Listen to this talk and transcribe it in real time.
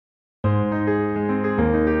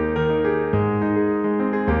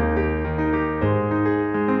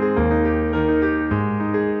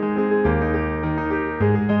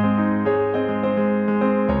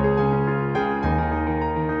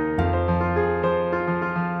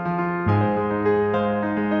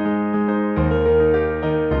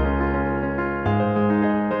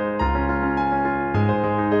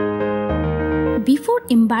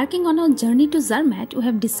Embarking on our journey to Zermatt, we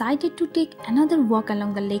have decided to take another walk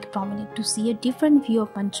along the lake promenade to see a different view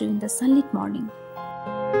of Montreux in the sunlit morning.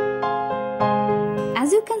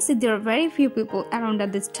 As you can see, there are very few people around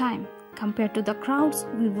at this time compared to the crowds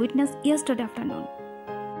we witnessed yesterday afternoon.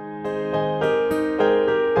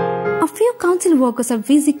 A few council workers are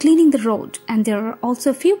busy cleaning the road, and there are also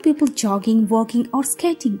a few people jogging, walking or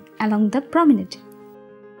skating along the promenade.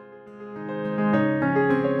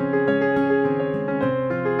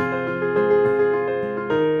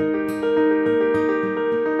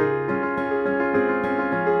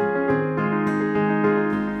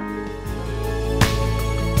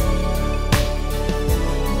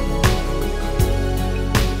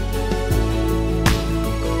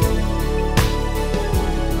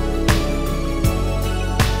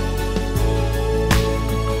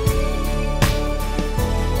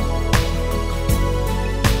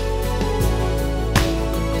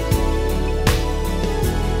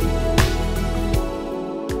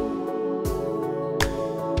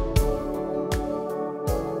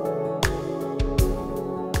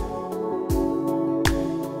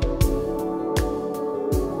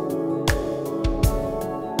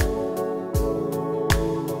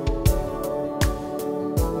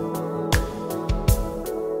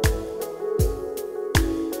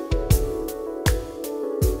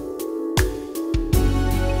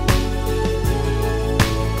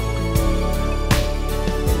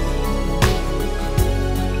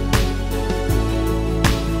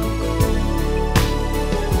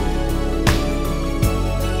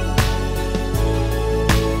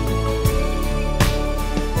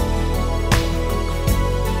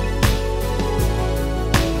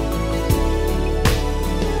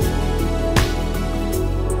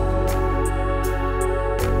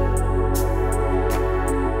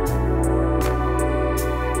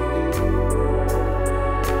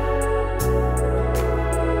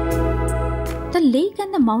 The lake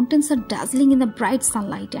and the mountains are dazzling in the bright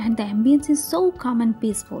sunlight, and the ambience is so calm and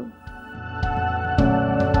peaceful.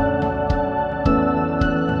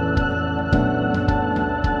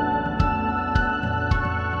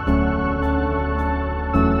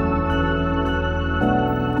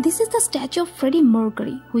 This is the statue of Freddie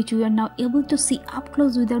Mercury, which we are now able to see up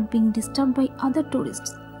close without being disturbed by other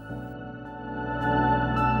tourists.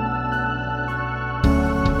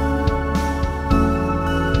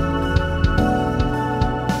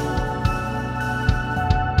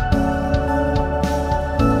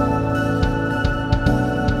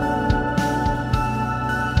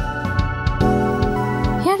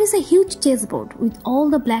 Here is a huge chessboard with all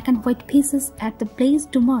the black and white pieces at the Place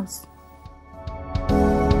du Mars.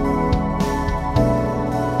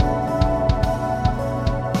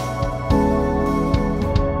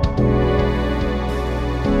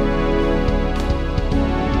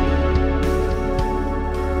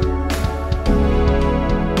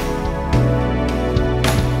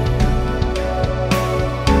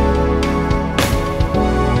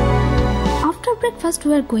 Breakfast,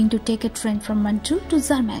 we are going to take a train from Montreux to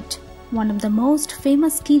Zermatt, one of the most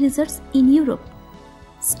famous ski resorts in Europe.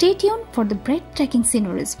 Stay tuned for the breathtaking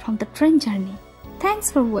sceneries from the train journey.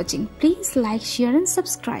 Thanks for watching. Please like, share and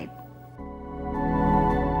subscribe.